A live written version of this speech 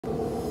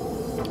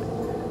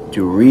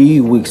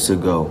3 weeks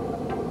ago,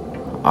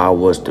 I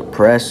was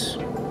depressed,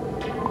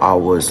 I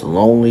was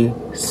lonely,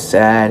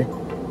 sad,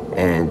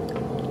 and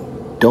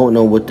don't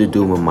know what to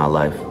do with my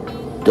life.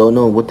 Don't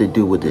know what to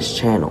do with this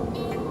channel.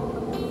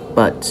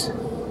 But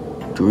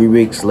 3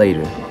 weeks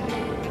later,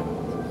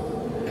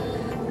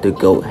 the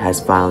GOAT has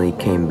finally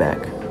came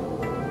back.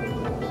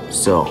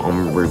 So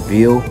I'm gonna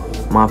reveal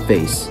my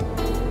face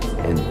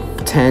in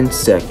 10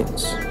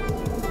 seconds.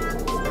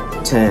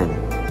 10,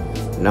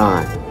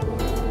 9,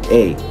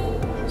 8,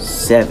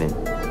 7,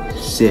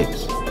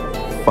 6,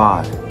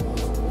 5,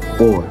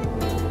 4,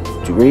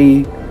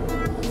 3,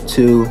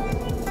 2,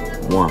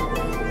 1.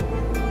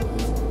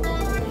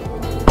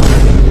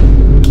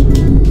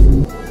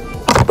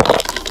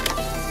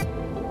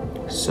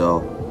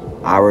 So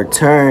I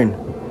returned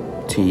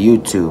to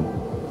YouTube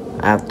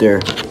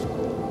after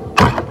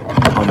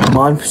a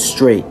month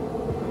straight,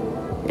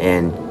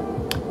 and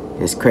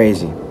it's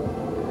crazy.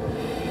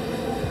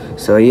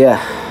 So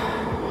yeah,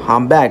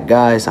 I'm back,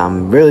 guys.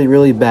 I'm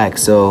really back.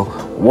 So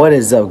what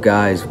is up,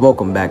 guys?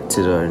 Welcome back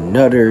to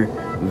another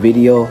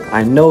video.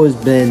 I know it's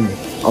been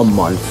a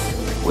month,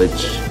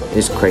 which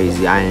is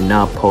crazy. I did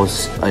not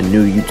post a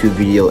new YouTube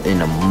video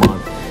in a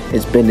month.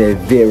 It's been a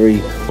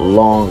very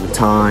long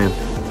time,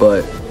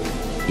 but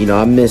you know,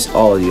 I miss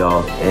all of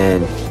y'all,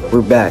 and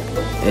we're back.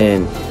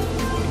 And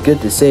good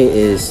to say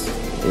is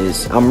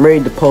I'm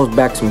ready to post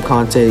back some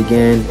content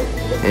again,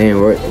 and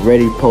we're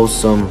ready to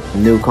post some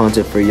new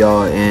content for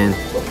y'all. And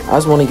I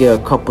just want to get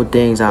a couple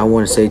things I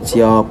want to say to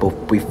y'all,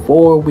 but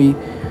before we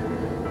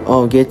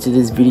get to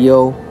this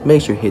video,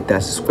 make sure you hit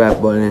that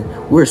subscribe button.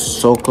 We're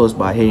so close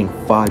by hitting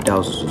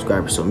 5,000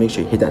 subscribers, so make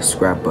sure you hit that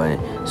subscribe button.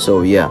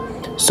 So yeah,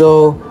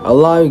 so a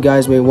lot of you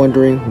guys may be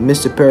wondering,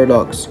 Mr.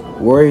 Paradox,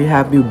 where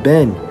have you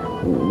been?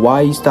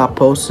 Why you stopped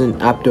posting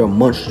after a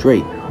month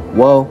straight?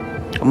 Well,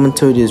 I'm gonna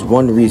tell you this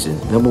one reason.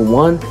 Number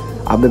one,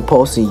 I've been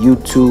posting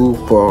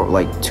YouTube for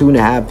like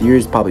 2.5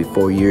 years, probably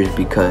 4 years,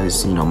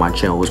 because you know my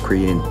channel was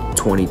created in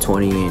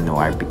 2020, and you know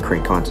I've been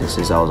creating content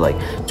since I was like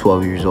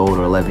 12 years old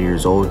or 11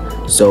 years old,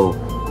 so,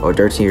 or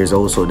 13 years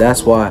old. So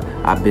that's why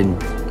I've been,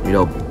 you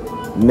know,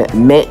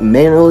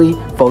 manually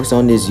focused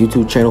on this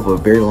YouTube channel for a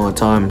very long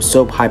time.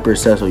 So hyper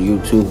obsessed with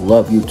YouTube,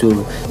 love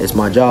YouTube, it's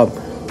my job.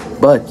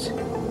 But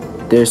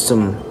there's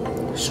some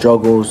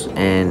struggles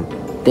and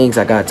things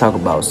I gotta talk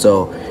about.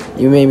 So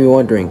you may be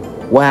wondering,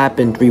 what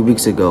happened 3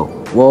 weeks ago?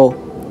 Well,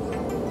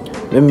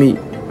 let me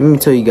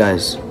tell you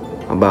guys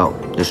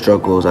about the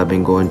struggles I've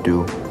been going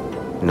through,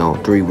 you know,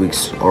 3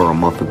 weeks or a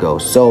month ago.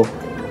 So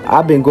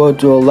I've been going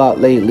through a lot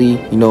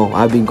lately. You know,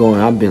 I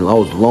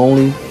was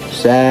lonely,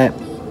 sad,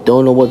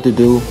 don't know what to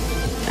do,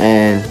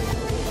 and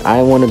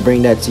I want to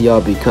bring that to y'all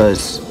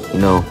because, you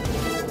know,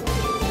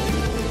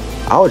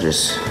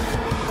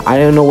 I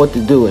didn't know what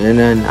to do. And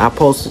then I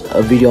posted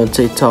a video on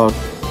TikTok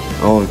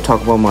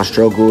talk about my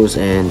struggles,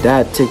 and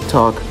that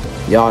TikTok,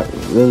 y'all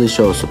really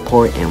show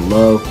support and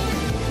love.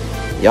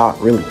 Y'all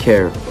really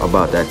care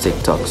about that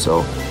TikTok, so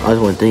I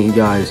just want to thank you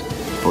guys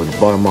from the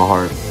bottom of my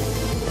heart.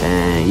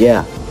 And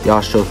yeah,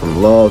 y'all show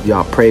some love,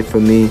 y'all pray for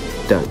me,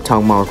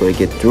 talking about I was going to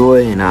get through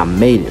it, and I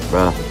made it,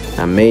 bro.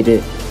 I made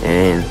it,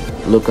 and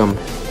look,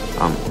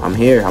 I'm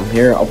here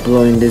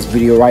uploading this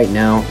video right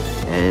now,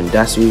 and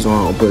that's the reason why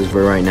I'm uploading this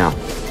video right now.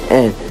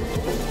 And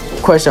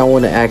question I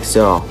want to ask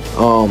y'all,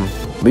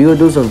 we gonna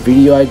do some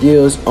video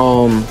ideas.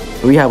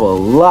 We have a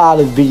lot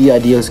of video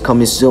ideas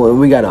coming soon, and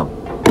we got a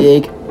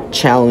big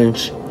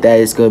challenge that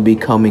is gonna be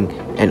coming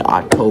in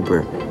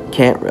October.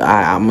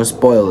 I'm gonna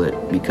spoil it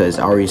because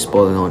I already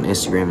spoiled it on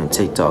Instagram and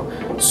TikTok.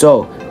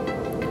 So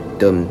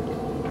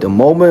the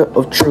moment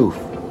of truth,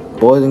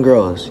 boys and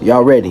girls,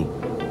 y'all ready?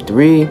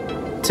 3,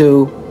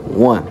 2,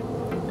 1.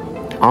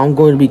 I'm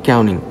going to be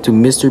counting to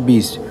Mr.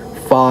 Beast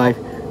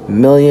 5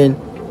 million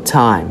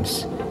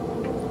times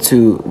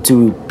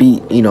to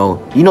beat, you know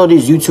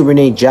this YouTuber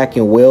named Jack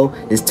and Will.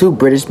 There's 2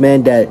 British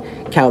men that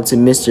counted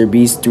Mr.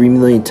 Beast 3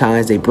 million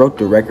times. They broke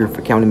the record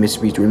for counting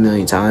Mr. Beast 3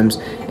 million times,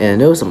 and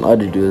there was some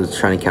other dudes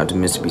trying to count to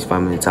Mr. Beast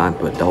 5 million times,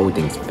 but the whole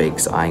thing's fake,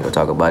 so I ain't gonna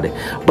talk about it.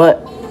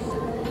 But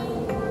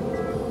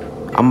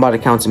I'm about to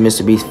count to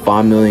Mr. Beast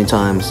 5 million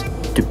times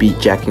to beat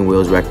Jack and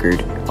Will's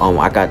record.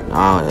 I got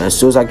as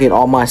soon as I get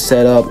all my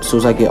setup, as soon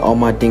as I get all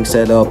my things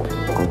set up,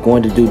 I'm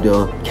going to do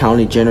the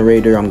counting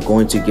generator. I'm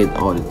going to get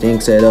all the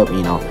things set up.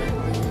 You know,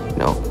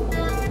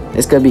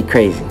 it's gonna be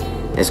crazy.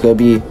 It's gonna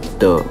be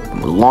the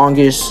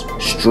longest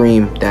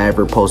stream that I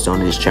ever posted on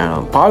this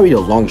channel. Probably the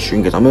longest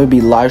stream, because I'm gonna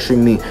be live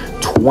streaming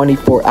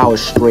 24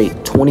 hours straight,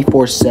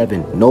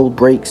 24/7, no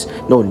breaks,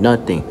 no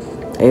nothing.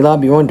 And a lot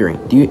of you wondering,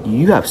 do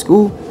you have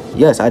school?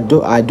 Yes, I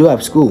do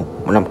have school.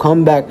 When I'm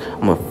coming back,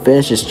 I'm gonna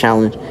finish this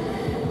challenge.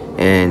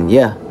 And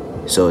yeah,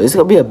 so it's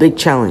gonna be a big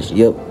challenge.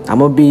 Yep, I'm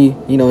gonna be,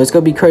 it's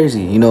gonna be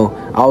crazy.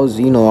 I was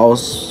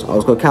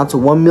gonna count to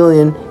 1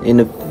 million in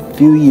a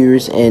few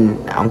years, and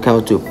I'm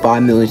counting to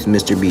 5 million to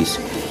Mr. Beast.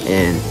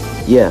 And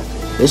yeah,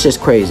 it's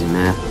just crazy,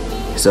 man.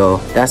 So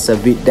that's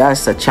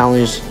a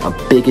challenge, a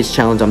biggest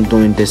challenge I'm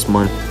doing this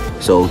month.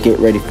 So get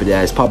ready for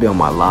that. It's probably on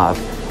my live.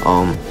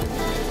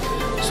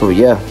 So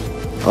yeah,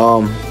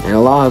 And a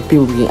lot of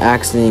people be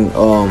asking,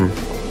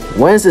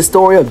 when's the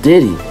story of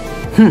Diddy?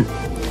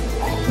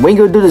 When you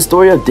gonna do the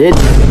story of Diddy?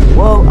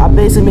 Well, I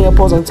basically made a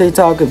post on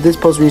TikTok. If this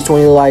post reaches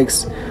 20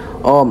 likes,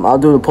 I'll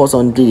do the post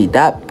on Diddy.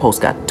 That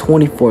post got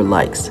 24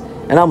 likes,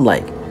 and I'm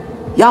like,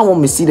 y'all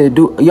want me to see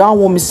y'all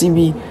want me to see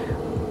me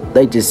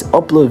like just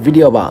upload a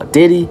video about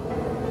Diddy?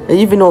 And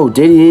even though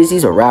Diddy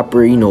he's a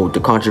rapper, you know, the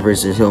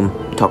controversy is him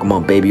talking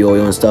about baby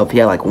oil and stuff. He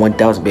had like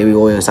 1,000 baby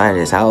oil inside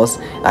his house.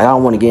 Like, I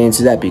don't want to get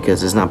into that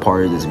because it's not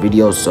part of this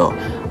video. So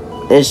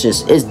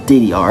it's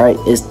Diddy, alright?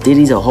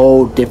 Diddy's a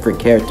whole different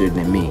character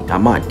than me.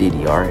 I'm not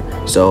Diddy,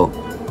 alright? So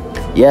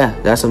yeah,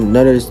 that's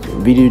another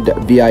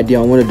video idea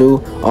I want to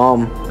do.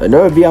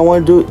 Another video I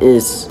want to do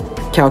is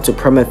count to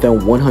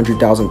Mrparadox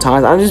 100,000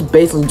 times. I'm just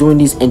basically doing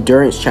these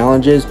endurance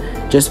challenges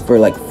just for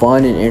like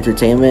fun and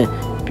entertainment.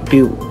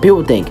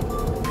 People think,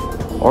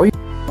 are you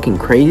fucking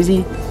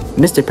crazy,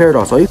 Mr.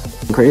 Paradox? Are you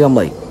fucking crazy? I'm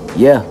like,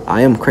 yeah,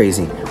 I am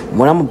crazy.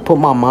 When I'm gonna put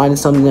my mind in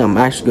something, I'm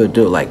actually gonna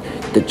do it. Like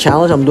the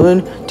challenge I'm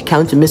doing to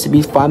count to Mr.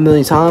 Beast 5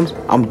 million times,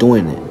 I'm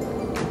doing it.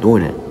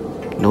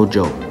 No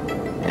joke.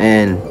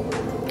 And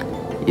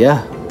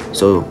yeah,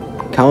 so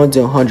counting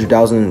to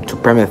 100,000 to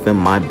Mrparadox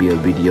might be a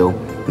video.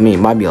 I mean,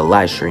 it might be a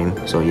live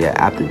stream. So yeah,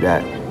 after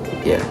that,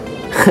 yeah.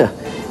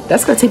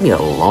 That's gonna take me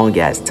a long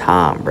ass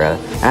time, bruh.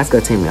 That's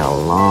gonna take me a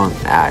long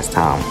ass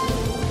time.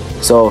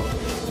 So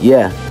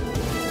yeah,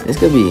 it's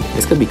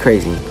gonna be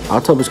crazy.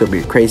 October's gonna be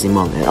a crazy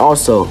month. And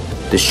also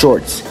the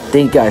shorts.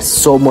 Thank you guys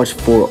so much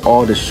for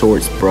all the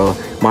shorts, bro.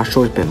 My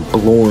shorts been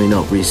blowing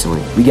up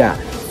recently. We got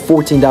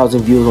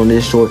 14,000 views on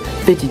this short,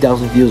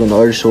 50,000 views on the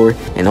other short,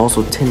 and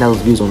also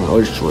 10,000 views on the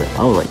other short.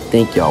 I was like,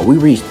 thank y'all. We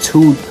reached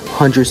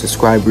 200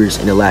 subscribers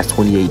in the last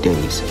 28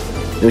 days.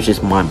 It was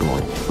just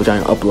mind-blowing, which I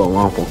didn't upload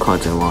long form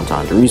content in a long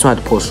time. The reason I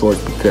had to post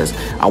shorts because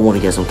I want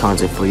to get some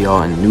content for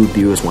y'all, and new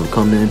viewers want to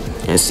come in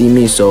and see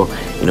me. So,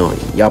 you know,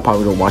 y'all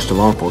probably don't watch the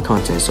long form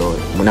content. So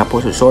when I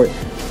post a short,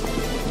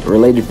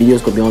 related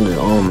videos could be on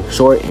the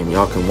short, and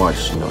y'all can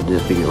watch, you know,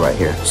 this video right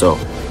here. So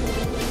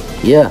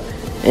yeah,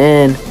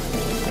 and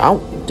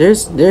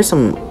there's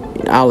some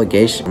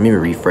allegation. Let me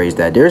rephrase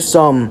that. There's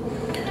some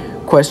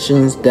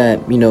questions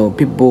that, you know,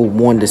 people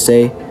wanted to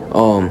say.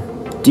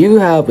 Do you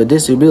have a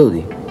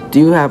disability? Do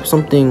you have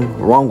something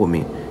wrong with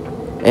me?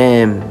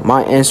 And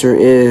my answer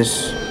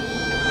is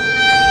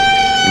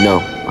no,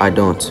 I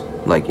don't.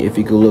 Like, if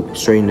you could look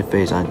straight in the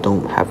face, I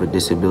don't have a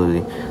disability.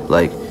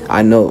 Like,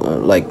 I know,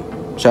 like,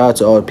 shout out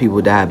to all the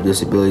people that have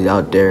disabilities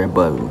out there,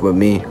 but with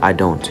me, I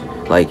don't.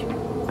 Like,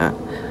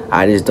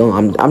 I just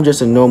don't. I'm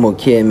just a normal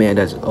kid, man,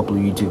 that's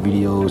upload YouTube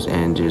videos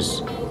and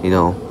just, you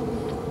know,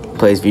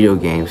 plays video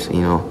games,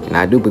 you know. And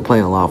I do be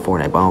playing a lot of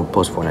Fortnite, but I don't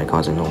post Fortnite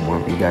content no more.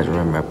 If you guys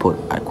remember,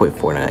 I quit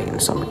Fortnite in the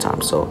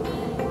summertime. So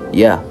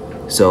yeah,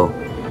 so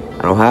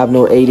I don't have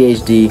no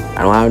ADHD,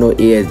 I don't have no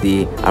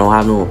ASD, I don't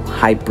have no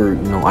hyper,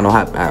 you know, I don't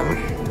have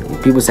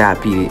people say I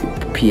have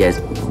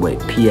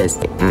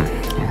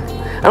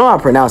I don't know how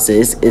to pronounce it.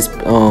 It's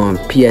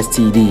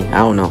PSTD. I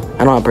don't know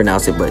how to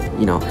pronounce it, but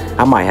you know,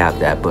 I might have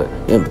that. But,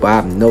 you know, I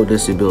have no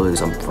disabilities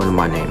in front of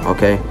my name.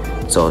 Okay,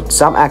 so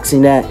stop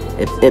asking that.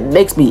 It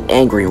makes me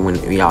angry when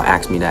y'all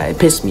ask me that. It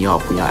pisses me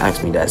off when y'all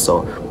ask me that.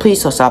 So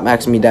please stop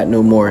asking me that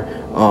no more.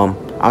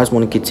 I just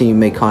want to continue to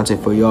make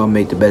content for y'all,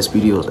 make the best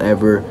videos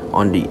ever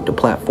on the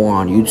platform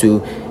on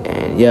YouTube.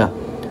 And yeah,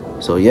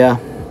 so yeah,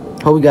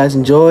 hope you guys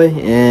enjoy.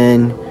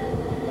 And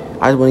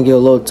I just want to give a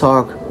little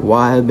talk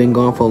why I've been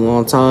gone for a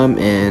long time.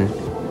 And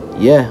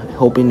yeah,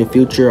 hope in the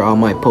future I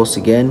might post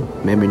again.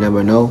 Maybe,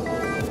 never know,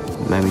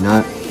 maybe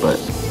not. But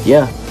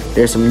yeah,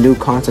 there's some new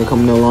content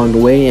coming along the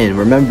way. And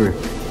remember,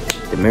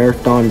 the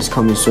marathon is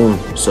coming soon,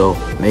 so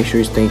make sure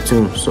you stay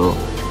tuned. So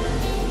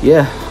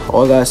yeah,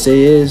 all I gotta say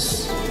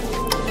is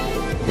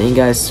thank you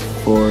guys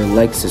for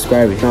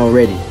subscribing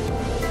already.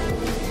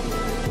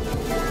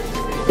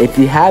 If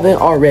you haven't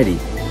already,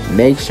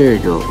 make sure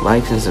to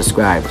like and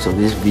subscribe so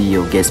this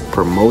video gets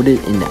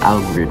promoted in the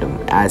algorithm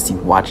as you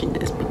watching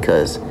this,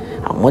 because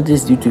I want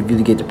this YouTube video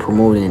to get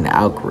promoted in the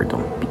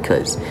algorithm,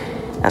 because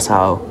that's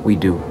how we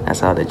do, that's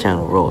how the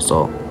channel rolls.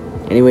 So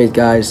anyways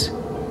guys,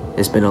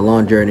 it's been a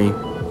long journey.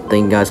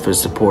 Thank you guys for the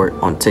support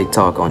on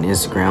TikTok, on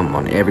Instagram,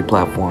 on every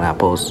platform I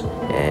post.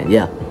 And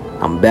yeah,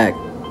 I'm back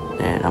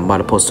and I'm about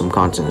to post some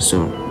content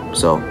soon.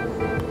 So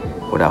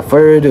without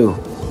further ado,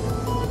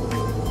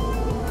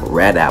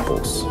 red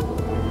apples.